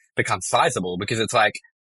trying to become sizable, because it's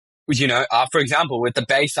for example, with the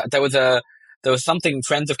base, there was something,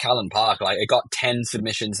 Friends of Callan Park, it got 10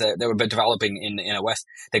 submissions. They were developing in the inner west.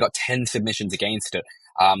 They got 10 submissions against it.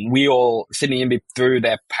 Sydney YIMBY threw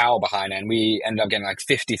their power behind it, and we ended up getting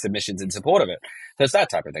 50 submissions in support of it. So it's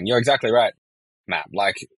that type of thing. You're exactly right, Matt.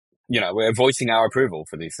 We're voicing our approval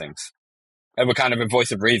for these things. And we're kind of a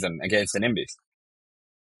voice of reason against the NIMBYs.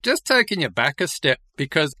 Just taking it back a step,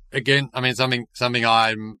 because again, I mean, something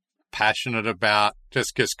I'm passionate about,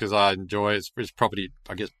 just because I enjoy is property,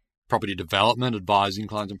 I guess, property development, advising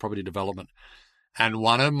clients on property development. And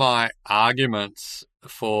one of my arguments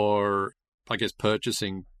for, I guess,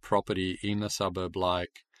 purchasing property in a suburb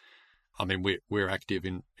we're active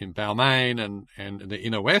in Balmain and the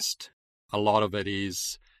inner west. A lot of it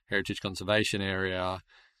is heritage conservation area.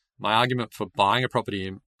 My argument for buying a property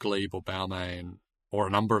in Glebe or Balmain or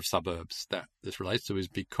a number of suburbs that this relates to is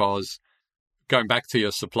because, going back to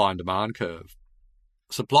your supply and demand curve,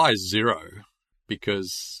 supply is zero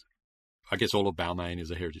because I guess all of Balmain is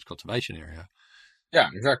a heritage conservation area. Yeah,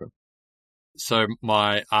 exactly. So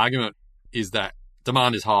my argument is that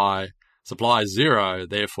demand is high, supply is zero,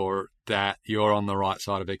 therefore that you're on the right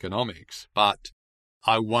side of economics. But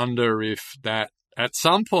I wonder if that at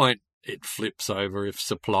some point it flips over, if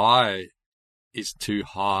supply is too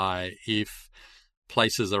high, if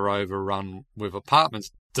places are overrun with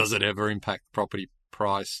apartments, does it ever impact property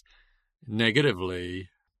price negatively?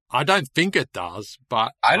 I don't think it does,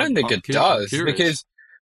 but I don't think it does, because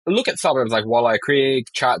look at suburbs like Wallow Creek,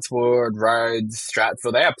 Chatswood, Rhodes,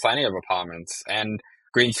 Stratford. They have plenty of apartments, and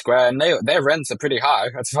Green Square, and their rents are pretty high,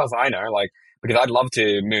 as far as I know. Because I'd love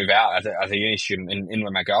to move out as a uni student in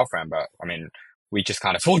with my girlfriend, but I mean, we just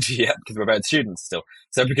can't afford to yet because we're both students still.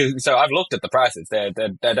 So I've looked at the prices. They're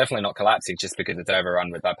definitely not collapsing just because it's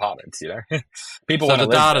overrun with apartments. People want to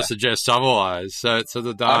live there. So the data suggests otherwise. So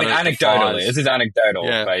the data. I mean, anecdotally, this is anecdotal,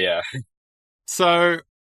 but yeah. So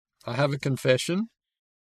I have a confession.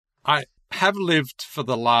 I have lived for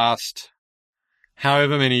the last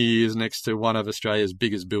however many years next to one of Australia's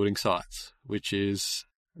biggest building sites, which is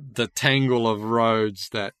the tangle of roads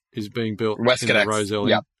that is being built West in Connects. the Rozelle.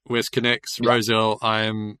 Yep. West Connects, Yep. Rozelle. I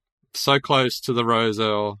am so close to the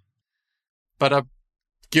Rozelle, but a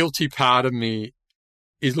guilty part of me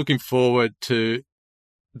is looking forward to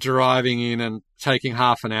driving in and taking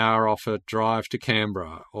half an hour off a drive to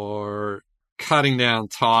Canberra, or cutting down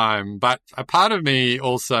time. But a part of me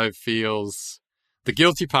also feels the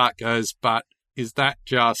guilty part goes, but is that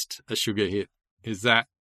just a sugar hit? Is that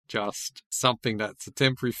just something that's a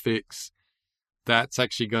temporary fix that's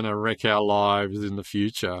actually going to wreck our lives in the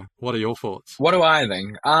future? What are your thoughts? What do I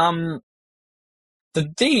think? The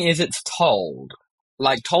thing is, it's tolled.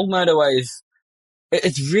 Like, tolled motorways,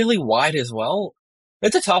 it's really wide as well.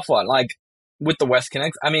 It's a tough one. Like, with the West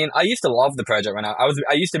Connect, I mean, I used to love the project when I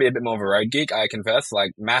used to be a bit more of a road geek, I confess,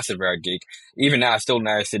 like, massive road geek. Even now, I still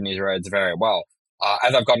know Sydney's roads very well.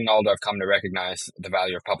 As I've gotten older, I've come to recognize the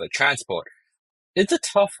value of public transport. It's a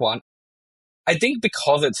tough one. I think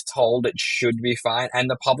because it's tolled, it should be fine, and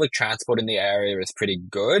the public transport in the area is pretty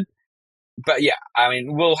good. But yeah, I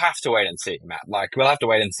mean, we'll have to wait and see, Matt. Like, we'll have to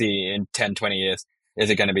wait and see in 10, 20 years. Is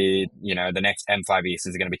it going to be, the next M5 East?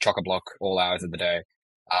 Is it going to be chock-a-block all hours of the day?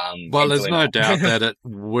 Well, there's no doubt that it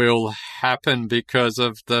will happen because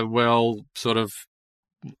of the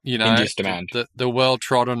induced demand. The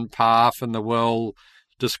well-trodden path and the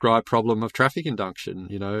well-described problem of traffic induction,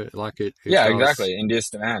 Yeah, exactly.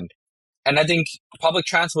 Induced demand. And I think public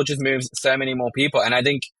transport just moves so many more people. And I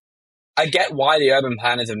think I get why the urban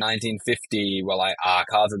planners of 1950 were like,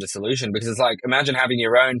 cars are the solution. Because it's like, imagine having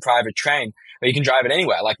your own private train where you can drive it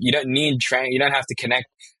anywhere. Like, you don't need train. You don't have to connect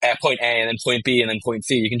at point A and then point B and then point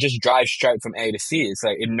C. You can just drive straight from A to C. So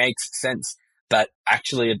it makes sense. But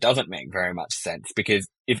actually, it doesn't make very much sense, because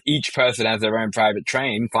if each person has their own private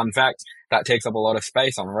train, fun fact, that takes up a lot of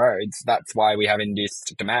space on roads. That's why we have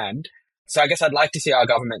induced demand. So I guess I'd like to see our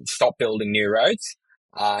government stop building new roads.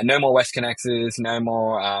 No more West Connexes, no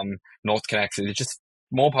more North Connexes, just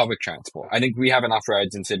more public transport. I think we have enough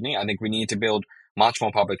roads in Sydney. I think we need to build much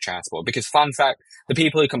more public transport, because fun fact, the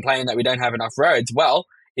people who complain that we don't have enough roads, well,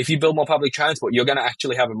 if you build more public transport, you're going to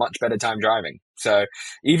actually have a much better time driving. So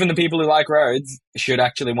even the people who like roads should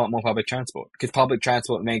actually want more public transport, because public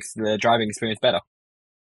transport makes the driving experience better.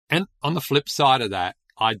 And on the flip side of that,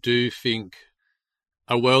 I do think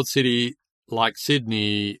a world city like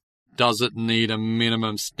Sydney doesn't need a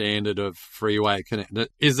minimum standard of freeway connect.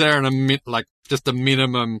 Is there just a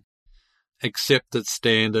minimum accepted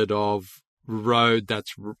standard of road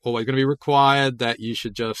that's always going to be required that you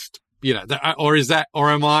should just, or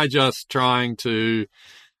am I just trying to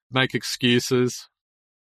make excuses?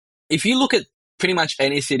 If you look at pretty much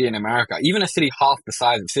any city in America, even a city half the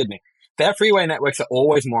size of Sydney, their freeway networks are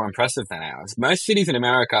always more impressive than ours. Most cities in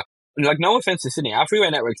America, like, no offense to Sydney, our freeway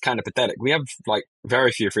network's kind of pathetic. We have, like,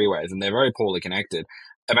 very few freeways, and they're very poorly connected.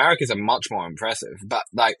 America's are much more impressive, but,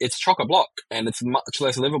 like, it's chock-a-block, and it's much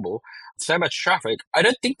less livable. So much traffic. I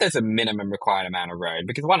don't think there's a minimum required amount of road,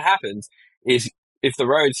 because what happens is if the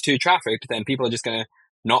road's too trafficked, then people are just going to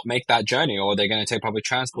not make that journey, or they're going to take public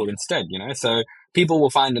transport instead, So people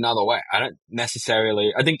will find another way. I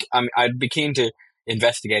think I'd be keen to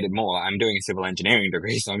investigate it more. I'm doing a civil engineering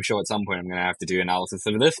degree, so I'm sure at some point I'm going to have to do analysis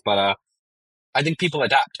of this, but I think people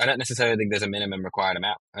adapt. I don't necessarily think there's a minimum required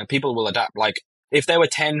amount. People will adapt. Like, if there were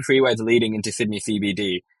 10 freeways leading into Sydney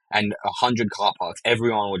CBD and 100 car parks,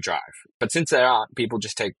 everyone would drive. But since there aren't, people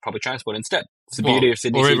just take public transport instead. It's the beauty of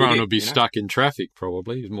Sydney CBD. Or everyone would be stuck in traffic,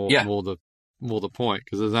 probably, is more the point,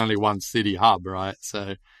 because there's only one city hub, right?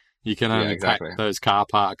 So you can only pack those car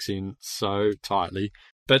parks in so tightly.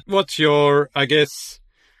 But what's I guess,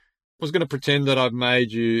 I was going to pretend that I've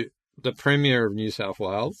made you the Premier of New South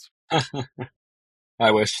Wales.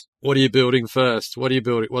 I wish. What are you building first? What are you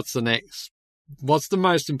building? What's the next? What's the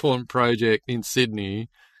most important project in Sydney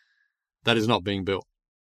that is not being built?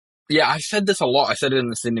 Yeah, I've said this a lot. I said it in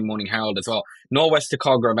the Sydney Morning Herald as well. Norwest to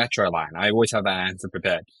Kogarah Metro line. I always have that answer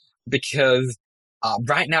prepared, because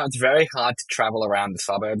right now it's very hard to travel around the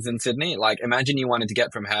suburbs in Sydney. Like, imagine you wanted to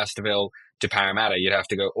get from Hurstville to Parramatta. You'd have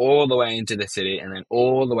to go all the way into the city and then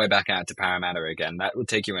all the way back out to Parramatta again. That would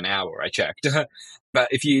take you an hour, I checked. But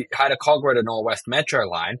if you had a Kogarah to Norwest Metro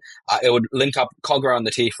line, it would link up Kogarah on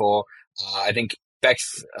the T4, I think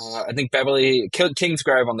Beverly,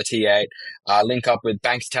 Kingsgrove on the T8, link up with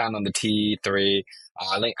Bankstown on the T3,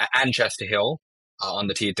 and Chester Hill on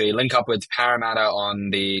the T3, link up with Parramatta on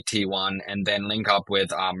the T1, and then link up with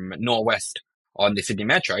Norwest on the Sydney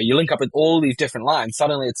Metro. You link up with all these different lines.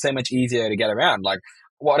 Suddenly it's so much easier to get around. Like,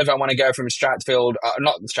 what if I want to go from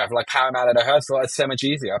like Parramatta to Hurstville? It's so much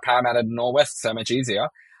easier. Parramatta to Norwest, so much easier.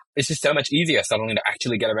 It's just so much easier suddenly to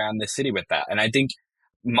actually get around this city with that. And I think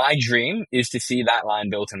my dream is to see that line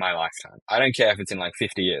built in my lifetime. I don't care if it's in like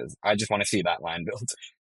 50 years. I just want to see that line built,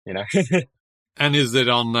 And is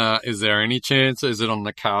there any chance? Is it on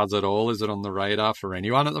the cards at all? Is it on the radar for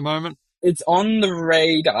anyone at the moment? It's on the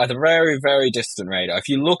radar, the very, very distant radar. If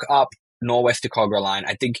you look up Norwest to Kogarah line,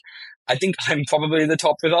 I think I think I'm probably the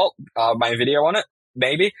top result. My video on it,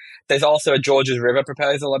 maybe. There's also a Georges River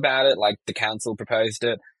proposal about it, like the council proposed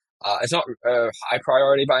it. It's not a high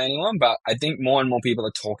priority by anyone, but I think more and more people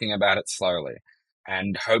are talking about it slowly.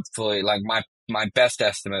 And hopefully, like my best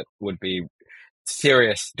estimate would be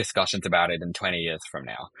serious discussions about it in 20 years from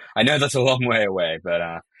now. I know that's a long way away, but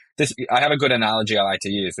I have a good analogy I like to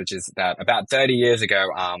use, which is that about 30 years ago,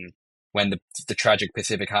 when the tragic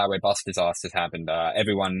Pacific Highway bus disasters happened,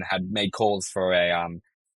 everyone had made calls for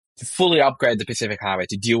to fully upgrade the Pacific Highway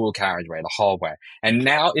to dual carriageway the whole way. And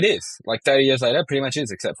now it is. Like 30 years later, pretty much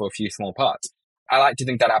is, except for a few small parts. I like to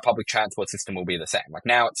think that our public transport system will be the same. Like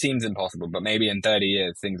now it seems impossible, but maybe in 30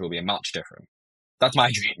 years things will be much different. That's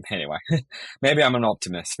my dream, anyway. Maybe I'm an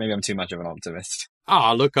optimist. Maybe I'm too much of an optimist.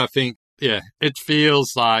 Oh, look, I think, yeah, it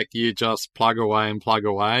feels like you just plug away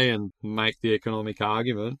and make the economic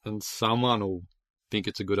argument, and someone will think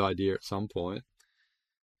it's a good idea at some point.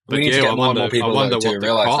 But we need to get more and more people what to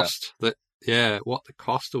realize what the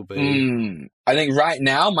cost will be. I think right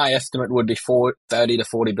now my estimate would be $30 to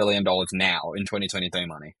 $40 billion now in 2023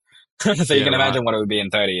 money. So you can imagine what it would be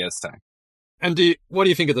in 30 years' time. And what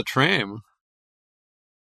do you think of the tram?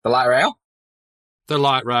 The light rail? The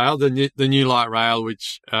light rail, the new light rail,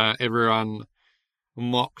 which everyone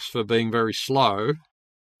mocks for being very slow.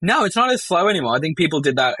 No, it's not as slow anymore. I think people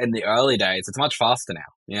did that in the early days. It's much faster now.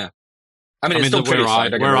 Yeah. I mean, it's still pretty slow.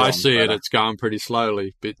 Where I see it, it's going pretty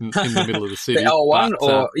slowly, but in the middle of the city. The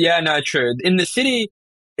L1 yeah, no, true. In the city,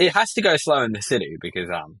 it has to go slow in the city because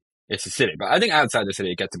it's a city. But I think outside the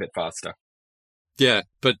city, it gets a bit faster. Yeah,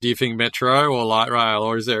 but do you think metro or light rail,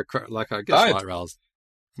 or is there I guess light rails?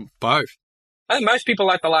 Both. I think most people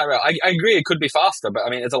like the light rail. I agree it could be faster, but I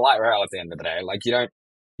mean, it's a light rail at the end of the day. Like, you don't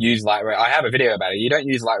use light rail. I have a video about it. You don't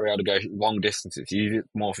use light rail to go long distances. You use it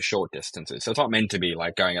more for short distances. So it's not meant to be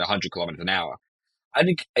like going at 100 kilometers an hour. I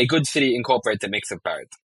think a good city incorporates a mix of both.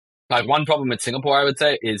 Like, one problem with Singapore, I would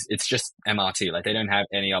say, is it's just MRT. Like, they don't have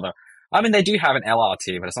any other. I mean, they do have an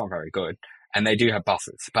LRT, but it's not very good. And they do have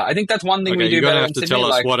buses. But I think that's one thing we do better in Sydney. You're going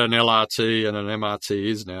to have to tell us what an LRT and an MRT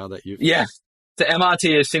is now that you've... Yeah. The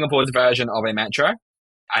MRT is Singapore's version of a metro,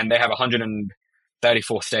 and they have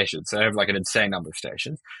 134 stations, so they have like an insane number of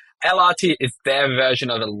stations. LRT is their version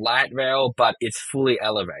of a light rail, but it's fully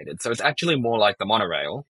elevated, so it's actually more like the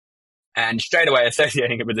monorail. And straight away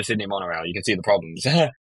associating it with the Sydney monorail, you can see the problems.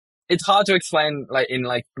 It's hard to explain like in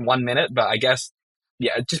 1 minute, but I guess,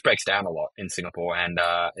 yeah, it just breaks down a lot in Singapore, and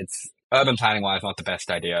it's urban planning wise not the best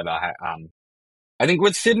idea that I think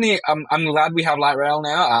with Sydney, I'm glad we have light rail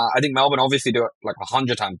now. I think Melbourne obviously do it like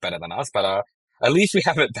 100 times better than us, but at least we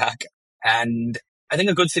have it back. And I think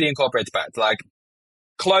a good city incorporates both. Like,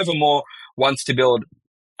 Clovermore wants to build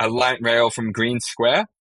a light rail from Green Square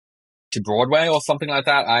to Broadway or something like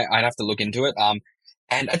that. I'd have to look into it.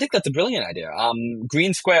 And I think that's a brilliant idea.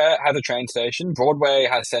 Green Square has a train station. Broadway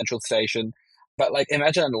has a central station. But like,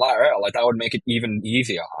 imagine a light rail, like that would make it even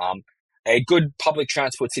easier. A good public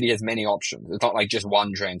transport city has many options. It's not like just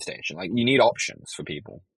one train station. Like, you need options for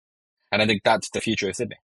people. And I think that's the future of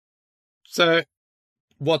Sydney. So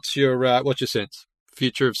what's your sense?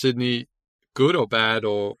 Future of Sydney, good or bad,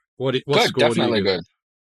 or what good, score definitely do you good.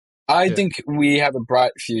 I think we have a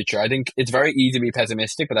bright future. I think it's very easy to be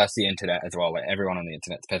pessimistic, but that's the internet as well. Like, everyone on the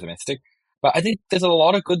internet's pessimistic. But I think there's a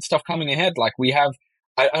lot of good stuff coming ahead. Like, we have,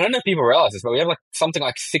 I don't know if people realize this, but we have like something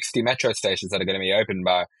like 60 metro stations that are going to be open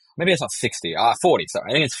by, maybe it's not 60, 40,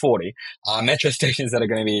 sorry. I think it's 40 metro stations that are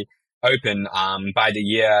going to be open by the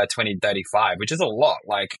year 2035, which is a lot.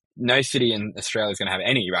 Like, no city in Australia is going to have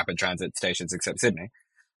any rapid transit stations except Sydney.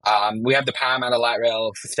 We have the Parramatta Light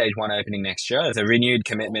Rail for Stage 1 opening next year. There's a renewed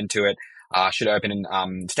commitment to it. Should open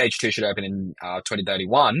in Stage 2 should open in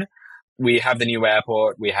 2031. We have the new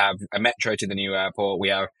airport. We have a metro to the new airport. We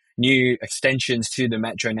have new extensions to the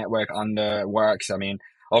metro network under works. I mean,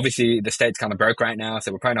 obviously, the state's kind of broke right now,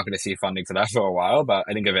 so we're probably not going to see funding for that for a while, but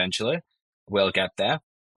I think eventually we'll get there.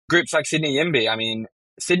 Groups like Sydney YIMBY, I mean,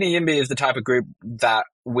 Sydney YIMBY is the type of group that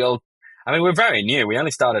will, I mean, we're very new. We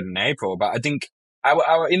only started in April, but I think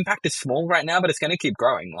our impact is small right now, but it's going to keep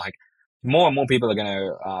growing. Like, more and more people are going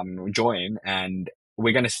to join, and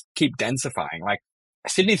we're going to keep densifying. Like,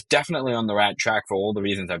 Sydney's definitely on the right track for all the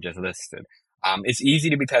reasons I've just listed. It's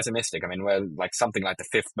easy to be pessimistic. I mean, we're like something like the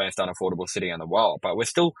 5th most unaffordable city in the world, but we're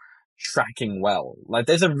still tracking well. Like,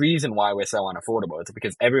 there's a reason why we're so unaffordable. It's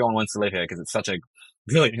because everyone wants to live here because it's such a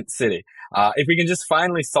brilliant city. If we can just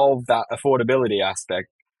finally solve that affordability aspect,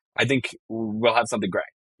 I think we'll have something great.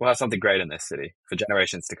 We'll have something great in this city for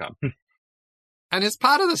generations to come. And as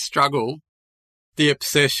part of the struggle, the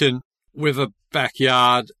obsession with a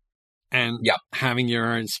backyard and having your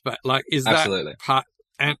own space, like, is Absolutely. that part?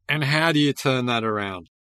 And how do you turn that around?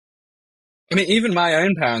 I mean, even my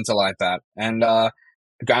own parents are like that, and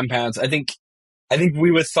grandparents. I think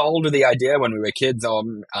we were sold with the idea when we were kids,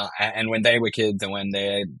 and when they were kids, and when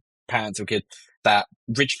their parents were kids, that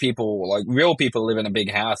rich people, like real people, live in a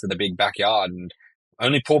big house with a big backyard, and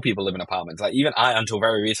only poor people live in apartments. Like even I, until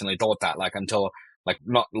very recently, thought that. Like until like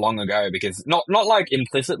not long ago, because not like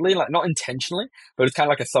implicitly, like not intentionally, but it's kind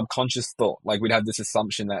of like a subconscious thought. Like we'd have this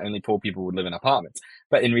assumption that only poor people would live in apartments,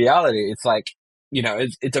 but in reality, it's like, you know,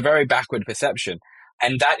 it's a very backward perception.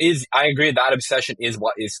 And that is, I agree, that obsession is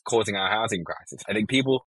what is causing our housing crisis. I think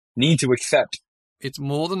people need to accept. It's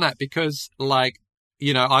more than that, because, like,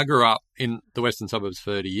 you know, I grew up in the western suburbs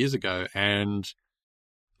 30 years ago, and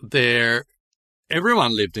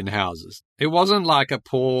everyone lived in houses. It wasn't like a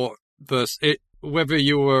poor whether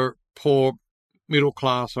you were poor, middle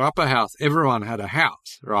class or upper house, everyone had a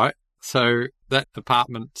house, right? So that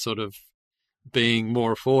apartment sort of being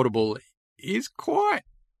more affordable is quite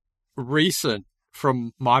recent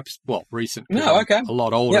from my, recent. No, okay. A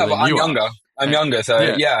lot older. Yeah, than but I'm you younger. Are. I'm younger,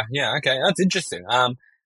 so yeah, okay, that's interesting.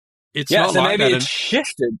 It's yeah, not so like maybe that. it's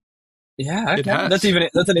shifted. Yeah, okay. It has.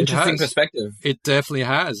 That's an interesting perspective. It definitely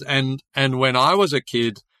has. And when I was a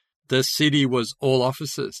kid, the city was all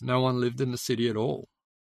offices. No one lived in the city at all.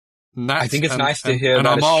 I think it's nice to hear and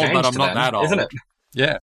that I'm it's old, changed but I'm not then, that old. isn't it?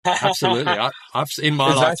 Yeah, absolutely. I've in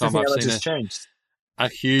my lifetime I've seen changed. A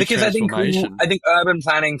huge because transformation. I think urban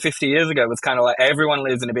planning 50 years ago was kind of like everyone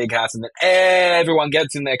lives in a big house and then everyone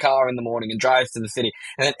gets in their car in the morning and drives to the city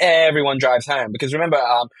and then everyone drives home. Because remember,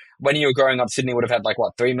 when you were growing up, Sydney would have had like,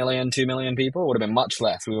 3 million, 2 million people? It would have been much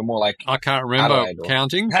less. We were more like I can't remember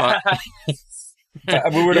counting, but...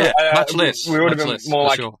 But we would have, much less. We would have been more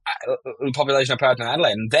like sure. the population of Perth and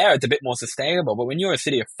Adelaide, and there it's a bit more sustainable. But when you're a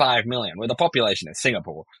city of 5 million, with a population of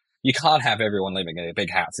Singapore, you can't have everyone living in a big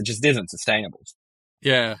house. It just isn't sustainable.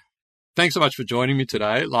 Yeah. Thanks so much for joining me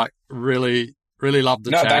today. Like, really, really loved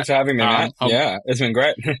the chat. No, thanks for having me, man. Yeah, it's been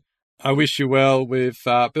great. I wish you well with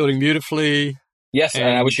Building Beautifully. Yes,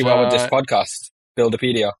 and I wish you well with this podcast,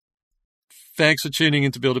 Buildopedia. Thanks for tuning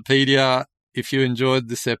into Buildopedia. If you enjoyed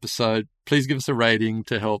this episode, please give us a rating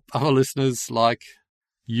to help other listeners like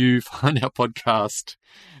you find our podcast.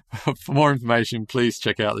 For more information, please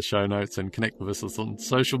check out the show notes and connect with us on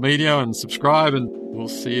social media and subscribe, and we'll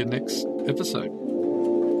see you next episode.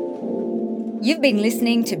 You've been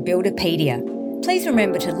listening to Buildopedia. Please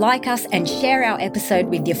remember to like us and share our episode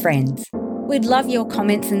with your friends. We'd love your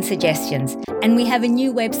comments and suggestions, and we have a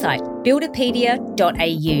new website,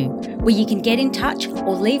 buildopedia.au, where you can get in touch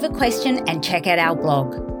or leave a question and check out our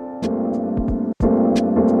blog.